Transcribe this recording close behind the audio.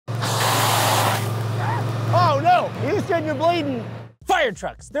you're bleeding. Fire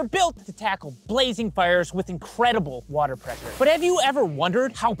trucks, they're built to tackle blazing fires with incredible water pressure. But have you ever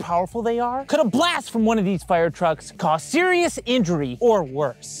wondered how powerful they are? Could a blast from one of these fire trucks cause serious injury or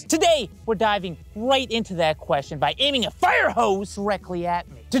worse? Today, we're diving right into that question by aiming a fire hose directly at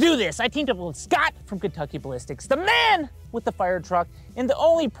me. To do this, I teamed up with Scott from Kentucky Ballistics, the man with the fire truck, and the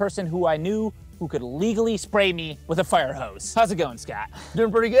only person who I knew who could legally spray me with a fire hose. How's it going, Scott?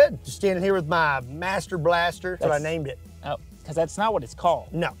 Doing pretty good. Just standing here with my Master Blaster. That's what I named it. Oh, because that's not what it's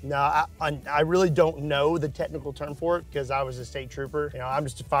called. No, I really don't know the technical term for it because I was a state trooper. You know, I'm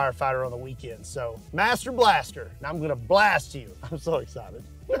just a firefighter on the weekends. So, Master Blaster, and I'm gonna blast you. I'm so excited.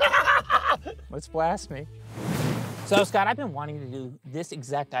 Let's blast me. So Scott, I've been wanting to do this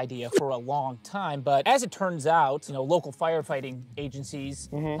exact idea for a long time, but as it turns out, you know, local firefighting agencies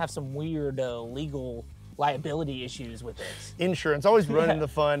have some weird legal liability issues with it. Insurance, always running the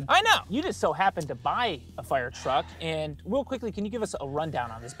fun. I know. You just so happened to buy a fire truck, and real quickly, can you give us a rundown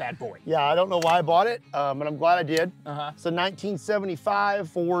on this bad boy? Yeah, I don't know why I bought it, but I'm glad I did. It's a 1975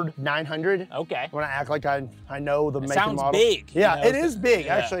 Ford 900. Okay. I'm gonna act like I know the make and model. Sounds big. Yeah, you know? it is big.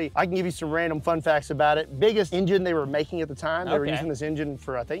 Yeah. Actually, I can give you some random fun facts about it. Biggest engine they were making at the time. They were using this engine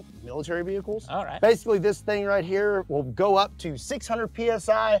for, I think, military vehicles. All right. Basically, this thing right here will go up to 600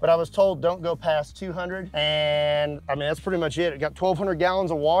 PSI, but I was told don't go past 200. And I mean, that's pretty much it. It got 1,200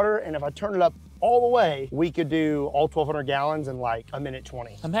 gallons of water, and if I turn it up all the way, we could do all 1,200 gallons in like a minute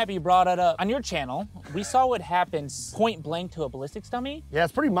 20. I'm happy you brought it up. On your channel, we saw what happens point blank to a ballistics dummy. Yeah,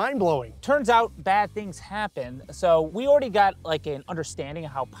 it's pretty mind-blowing. Turns out bad things happen. So we already got like an understanding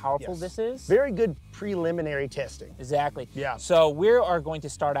of how powerful this is. Very good preliminary testing. Exactly. Yeah. So we are going to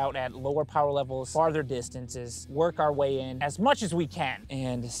start out at lower power levels, farther distances, work our way in as much as we can,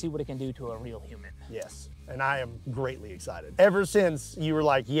 and see what it can do to a real human. Yes. And I am greatly excited. Ever since you were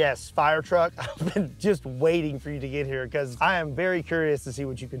like, yes, fire truck, I've been just waiting for you to get here because I am very curious to see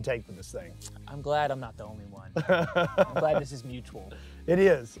what you can take with this thing. I'm glad I'm not the only one. I'm glad this is mutual. It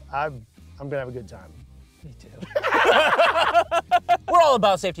is. I'm gonna have a good time. Me too. We're all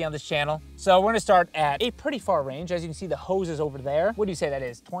about safety on this channel. So we're gonna start at a pretty far range. As you can see, the hose is over there. What do you say that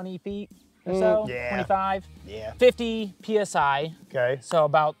is, 20 feet? Or so? Yeah. 25? Yeah. 50 PSI. Okay. So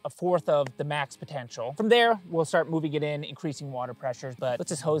about a fourth of the max potential. From there, we'll start moving it in, increasing water pressures, but let's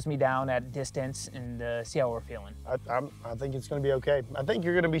just hose me down at distance and see how we're feeling. I think it's gonna be okay. I think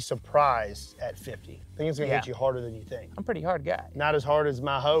you're gonna be surprised at 50. I think it's gonna hit you harder than you think. I'm a pretty hard guy. Not as hard as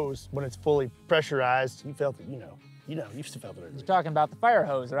my hose when it's fully pressurized. You felt it, you've still felt it. You're talking about the fire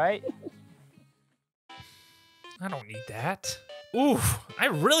hose, right? I don't need that. Oof, I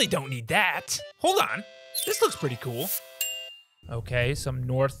really don't need that. Hold on, this looks pretty cool. Okay, some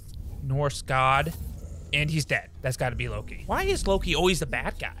Norse god, and he's dead. That's gotta be Loki. Why is Loki always the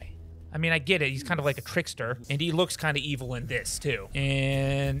bad guy? I mean, I get it, he's kind of like a trickster, and he looks kind of evil in this too.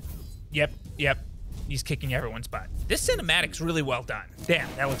 And, yep, he's kicking everyone's butt. This cinematic's really well done.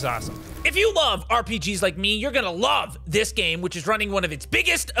 Damn, that looks awesome. If you love RPGs like me, you're gonna love this game, which is running one of its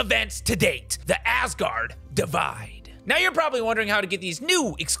biggest events to date, the Asgard Divide. Now you're probably wondering how to get these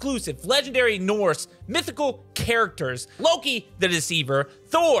new, exclusive, legendary Norse mythical characters, Loki the Deceiver,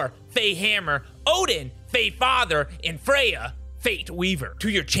 Thor, Faye Hammer, Odin, Faye Father, and Freya, Fate Weaver, to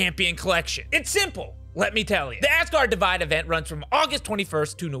your champion collection. It's simple. Let me tell you. The Asgard Divide event runs from August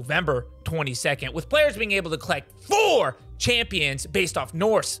 21st to November 22nd, with players being able to collect 4 champions based off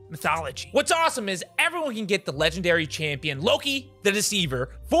Norse mythology. What's awesome is everyone can get the legendary champion Loki the Deceiver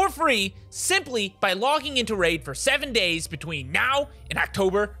for free simply by logging into Raid for 7 days between now and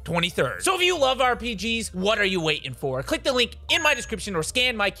October 23rd. So if you love RPGs, what are you waiting for? Click the link in my description or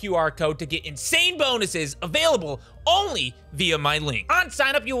scan my QR code to get insane bonuses available only via my link. On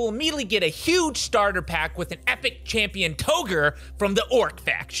sign up, you will immediately get a huge starter pack with an epic champion Toger from the Orc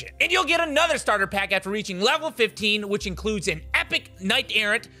faction. And you'll get another starter pack after reaching level 15, which includes an epic Knight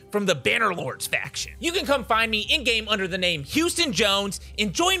Errant from the Bannerlords faction. You can come find me in-game under the name Houston Jones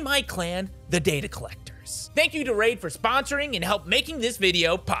and join my clan, the Data Collectors. Thank you to Raid for sponsoring and help making this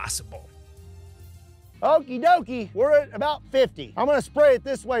video possible. Okie dokie, we're at about 50. I'm gonna spray it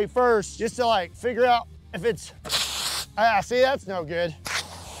this way first, just to like figure out if it's, see, that's no good.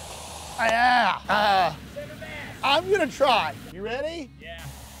 I'm gonna try. You ready? Yeah.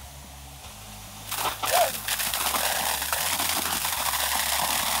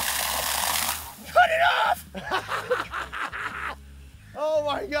 Cut it off! Oh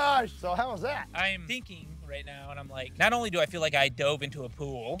my gosh, so how was that? I'm thinking right now, and I'm like, not only do I feel like I dove into a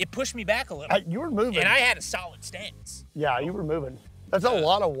pool, it pushed me back a little. You were moving. And I had a solid stance. Yeah, you were moving. That's a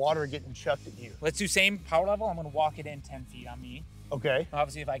lot of water getting chucked at you. Let's do same power level. I'm gonna walk it in 10 feet on me. Okay.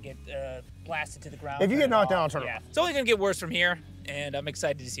 Obviously, if I get blasted to the ground. If you get knocked down, I'll turn it yeah. off. It's only gonna get worse from here, and I'm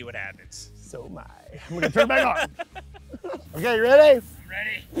excited to see what happens. So am I. I'm gonna turn it back on. Okay, you ready?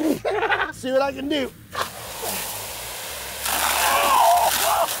 I'm ready. See what I can do.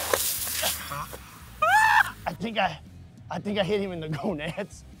 I think I hit him in the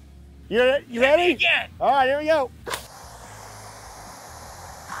gonads. You ready? Again. All right, here we go.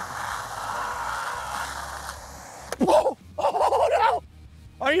 Whoa! Oh no!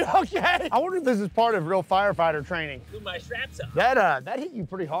 Are you okay? I wonder if this is part of real firefighter training. Blew my straps up. That hit you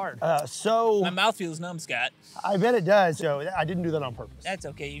pretty hard. So My mouth feels numb, Scott. I bet it does. So I didn't do that on purpose. That's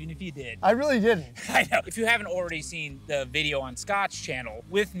okay, even if you did. I really didn't. I know. If you haven't already seen the video on Scott's channel,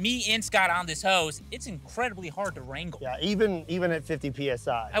 with me and Scott on this hose, it's incredibly hard to wrangle. Yeah, even at 50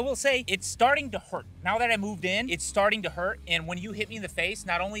 PSI. I will say, it's starting to hurt. Now that I moved in, it's starting to hurt. And when you hit me in the face,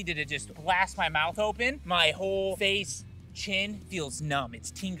 not only did it just blast my mouth open, my whole face, chin feels numb.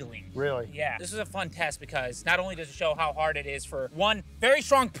 It's tingling. Really? Yeah. This was a fun test because not only does it show how hard it is for one very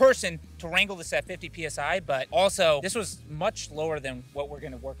strong person to wrangle this at 50 PSI, but also this was much lower than what we're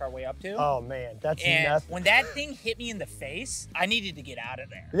going to work our way up to. Oh man, that's And nothing. when that thing hit me in the face, I needed to get out of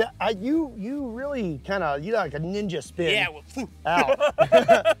there. Yeah, you really kind of, you like a ninja spin. Yeah. Well, Out.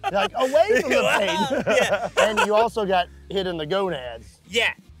 Like away from the pain. Yeah. And you also got hit in the gonads.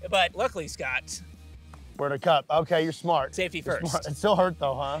 yeah. But luckily, Scott, We're in a cup. Okay, you're smart. safety You're first. smart. It still hurt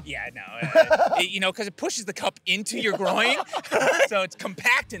though, huh? Yeah, no. You know, because it pushes the cup into your groin, so it's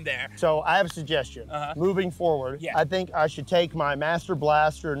compact in there. So I have a suggestion. Moving forward, Yeah. I think I should take my Master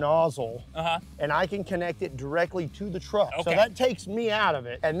Blaster nozzle and I can connect it directly to the truck. So Okay. that takes me out of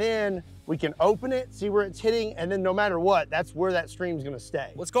it. And then we can open it, see where it's hitting, and then no matter what, that's where that stream's gonna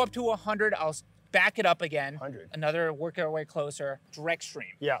stay. Let's go up to 100. I'll back it up again. 100. Another work our way closer. Direct stream.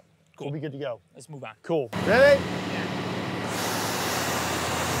 Yeah, Cool. we'll be good to go. Let's move on. Cool. Ready?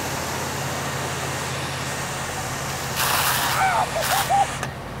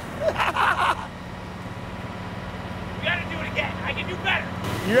 We gotta do it again. I can do better.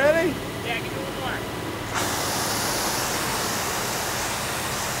 You ready? Yeah, I can do it more.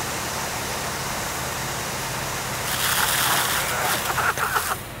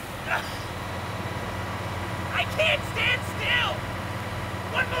 I can't stand still.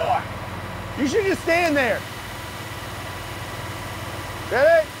 One more. You should just stand there.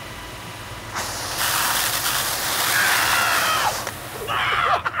 Ready?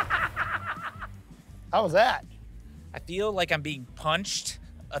 How was that? I feel like I'm being punched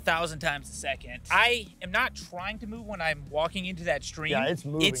 1,000 times a second. I am not trying to move when I'm walking into that stream. Yeah, it's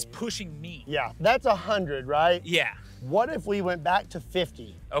moving. It's pushing me. Yeah, that's 100, right? Yeah. What if we went back to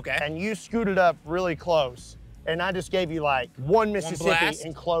 50? Okay. And you scooted up really close, and I just gave you like one Mississippi blast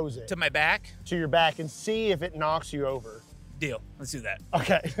and close it To my back? to your back and see if it knocks you over. Deal. Let's do that.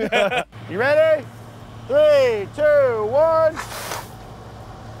 Okay. You ready? 3, 2, 1.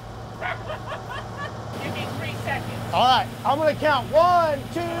 Give me 3 seconds. All right, I'm gonna count 1, 2,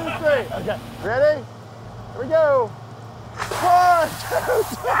 3. Okay, ready? Here we go. 1, 2,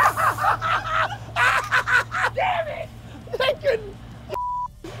 3. Damn it! I couldn't.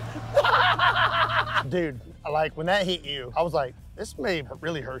 Dude, like when that hit you, I was like, this may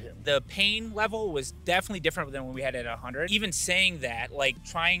really hurt him. The pain level was definitely different than when we had it at 100. Even saying that, like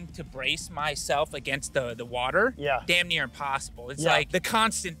trying to brace myself against the water, Yeah. damn near impossible. It's Yeah. like the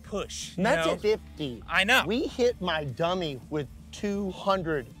constant push. And that's you know? at 50. I know. We hit my dummy with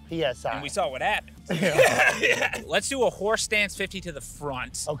 200 PSI. And we saw what happened. Yeah. Let's do a horse stance 50 to the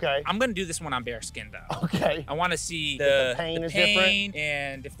front. Okay. I'm gonna do this one on bare skin though. Okay. I want to see the pain is different?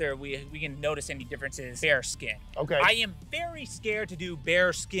 and if we can notice any differences bare skin. Okay. I am very scared to do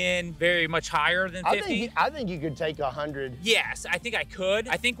bare skin very much higher than 50. I think you could take 100. Yes, I think I could.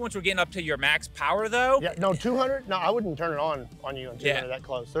 I think once we're getting up to your max power though, Yeah, no, 200? No, I wouldn't turn it on you until Yeah. you're that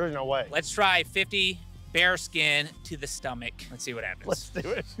close. There's no way. let's try 50 bare skin to the stomach. Let's see what happens. Let's do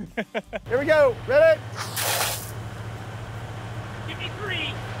it. Here we go. Ready? Give me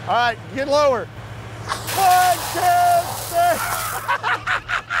 3. All right, get lower. 1, 2,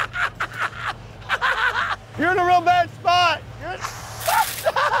 3. You're in a real bad spot.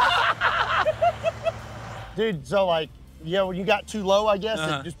 Dude, so like, yeah, when you got too low, I guess,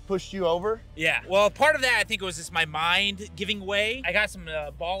 it just pushed you over. Yeah. Well, part of that, I think it was just my mind giving way. I got some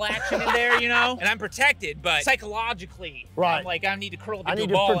ball action in there, you know, and I'm protected, but psychologically, Right. I'm like, I need to curl up I into a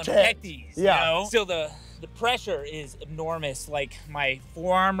need to ball and protect. protect these, Yeah. you know? Still, the pressure is enormous. Like my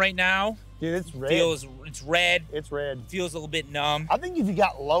forearm right now Dude, it's red. it's red, It's red. feels a little bit numb. I think if you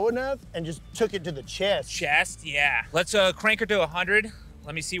got low enough and just took it to the chest. Chest, yeah. Let's crank her to 100.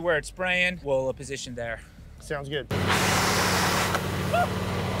 Let me see where it's spraying. We'll position there. Sounds good.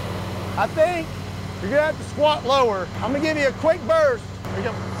 I think you're gonna have to squat lower. I'm gonna give you a quick burst. Here you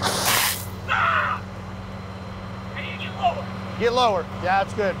go. I need to get lower. Get lower. Yeah,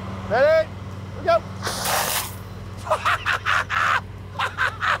 that's good. Ready? Here we go.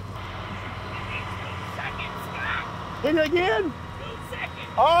 Hit it again. 2 seconds.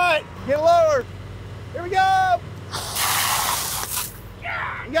 All right, get lower. Here we go.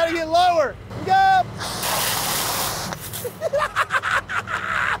 You gotta get lower. Here we go.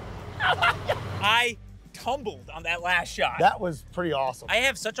 I tumbled on that last shot. That was pretty awesome. I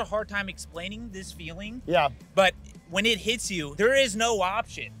have such a hard time explaining this feeling. Yeah. But when it hits you, there is no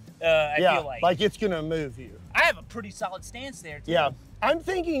option. I feel like it's gonna move you. I have a pretty solid stance there too. Yeah. I'm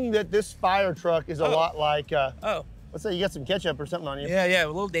thinking that this fire truck is a lot like, Oh. let's say you got some ketchup or something on you. Yeah, a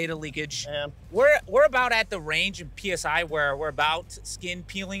little data leakage. Yeah. We're about at the range in PSI where we're about skin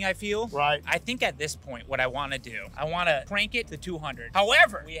peeling, I feel. Right. I think at this point, what I want to do, I want to crank it to 200.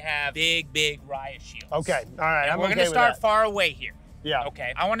 However, we have big riot shields. Okay. All right. And I'm we're okay going to with start that. far away here. Yeah.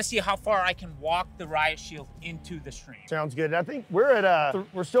 Okay. I want to see how far I can walk the riot shield into the stream. Sounds good. I think we're at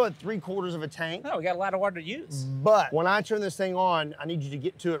we're still at 3/4 of a tank. Oh, we got a lot of water to use. But when I turn this thing on, I need you to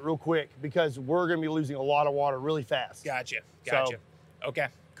get to it real quick because we're gonna be losing a lot of water really fast. Gotcha. So- Okay.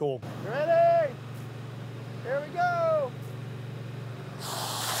 Cool. Ready? Here we go.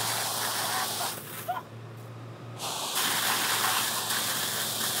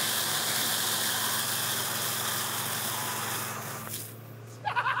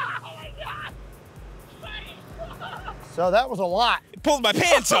 So that was a lot. Pulled my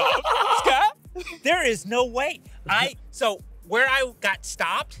pants off, Scott. There is no way. So where I got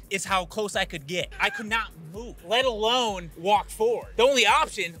stopped is how close I could get. I could not move, let alone walk forward. The only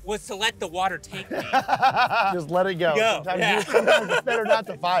option was to let the water take me. Just let it go. Go, Sometimes it's better not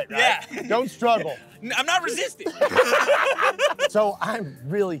to fight, right? Yeah. Don't struggle. I'm not resisting. So I'm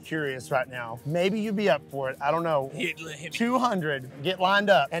really curious right now. Maybe you'd be up for it. I don't know. Hit me. 200, get lined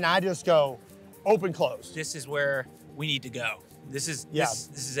up, and I just go open, close. This is where we need to go. This is this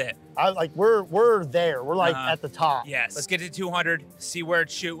is it. We're there. We're like at the top. Yes. Let's get to 200. See where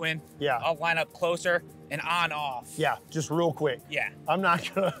it's shooting. Yeah. I'll line up closer and on off. Yeah, just real quick. Yeah. I'm not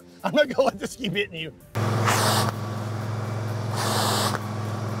gonna let this keep hitting you.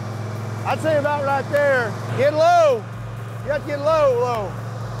 I'd say about right there. Get low. You have to get low.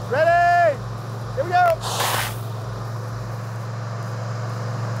 Ready? Here we go.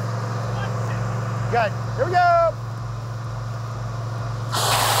 Good. Here we go.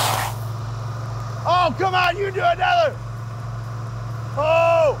 Oh, come on, you do another.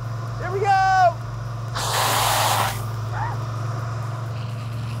 Oh, here we go.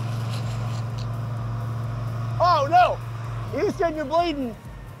 Oh, no. You said you're bleeding.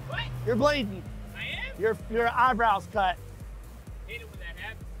 What? You're bleeding. I am? Your eyebrows cut. Hate it when that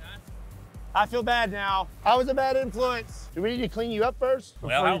happens, huh? I feel bad now. I was a bad influence. Do we need to clean you up first?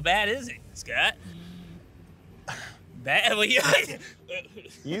 Well, how bad is it, Scott? Bad? Well,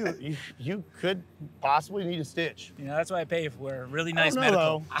 You could possibly need a stitch. You know, that's why I pay for a really nice I don't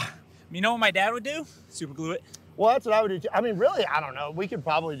know, medical. You know what my dad would do? Super glue it. Well, that's what I would do too. I mean, really, I don't know. We could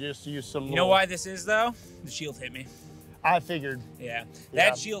probably just use some You know why this is, though? The shield hit me. I figured. Yeah. Yeah.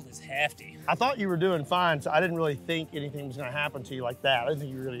 That shield is hefty. I thought you were doing fine, so I didn't really think anything was gonna happen to you like that. I didn't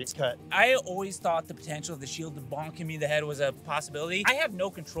think you were gonna get cut. I always thought the potential of the shield to bonking me in the head was a possibility. I have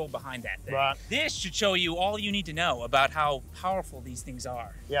no control behind that thing. Right. This should show you all you need to know about how powerful these things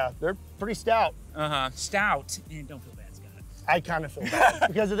are. Yeah, they're pretty stout. Stout. And don't feel bad, Scott. I kind of feel bad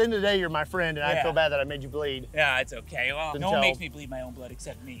because at the end of the day, you're my friend, and I Yeah. feel bad that I made you bleed. Yeah, it's okay. Well, Didn't no one tell. makes me bleed my own blood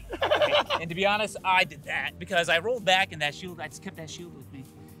except me. And to be honest, I did that because I rolled back and that shield, I just kept that shield with me.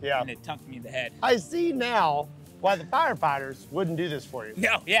 Yeah. And it tunked me in the head. I see now why the firefighters wouldn't do this for you.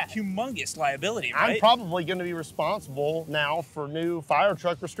 No, yeah, humongous liability, I'm right? probably going to be responsible now for new fire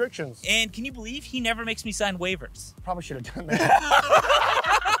truck restrictions. And can you believe he never makes me sign waivers? Probably should have done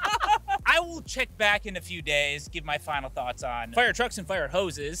that. I will check back in a few days, give my final thoughts on fire trucks and fire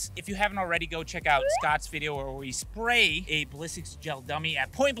hoses. If you haven't already, go check out Scott's video where we spray a ballistics gel dummy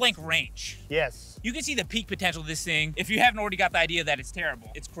at point blank range. Yes. You can see the peak potential of this thing. If you haven't already got the idea that it's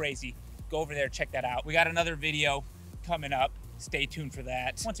terrible, it's crazy. Go over there, check that out. We got another video coming up. Stay tuned for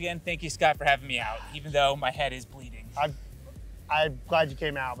that. Once again, thank you, Scott, for having me out, even though my head is bleeding. I'm glad you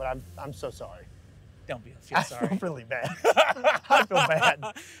came out, but I'm so sorry. Don't feel I sorry. feel really bad. I feel bad.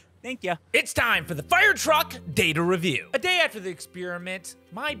 Thank you. It's time for the fire truck data review. A day after the experiment,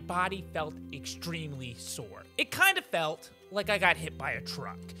 my body felt extremely sore. It kind of felt like I got hit by a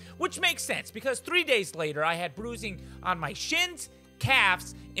truck, which makes sense because 3 days later I had bruising on my shins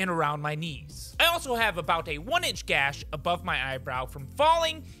calves and around my knees. I also have about a 1-inch gash above my eyebrow from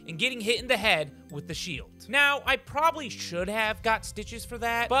falling and getting hit in the head with the shield. Now, I probably should have got stitches for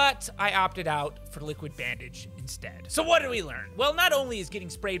that, but I opted out for liquid bandage instead. So what did we learn? Well, not only is getting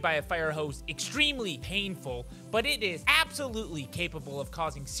sprayed by a fire hose extremely painful, but it is absolutely capable of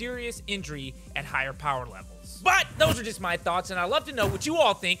causing serious injury at higher power levels. But those are just my thoughts, and I'd love to know what you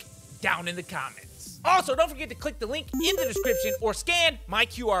all think down in the comments. Also, don't forget to click the link in the description or scan my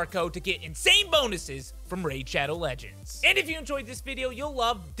QR code to get insane bonuses from Raid Shadow Legends. And if you enjoyed this video, you'll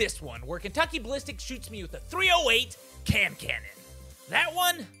love this one, where Kentucky Ballistics shoots me with a 308 cam cannon. That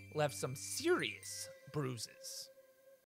one left some serious bruises.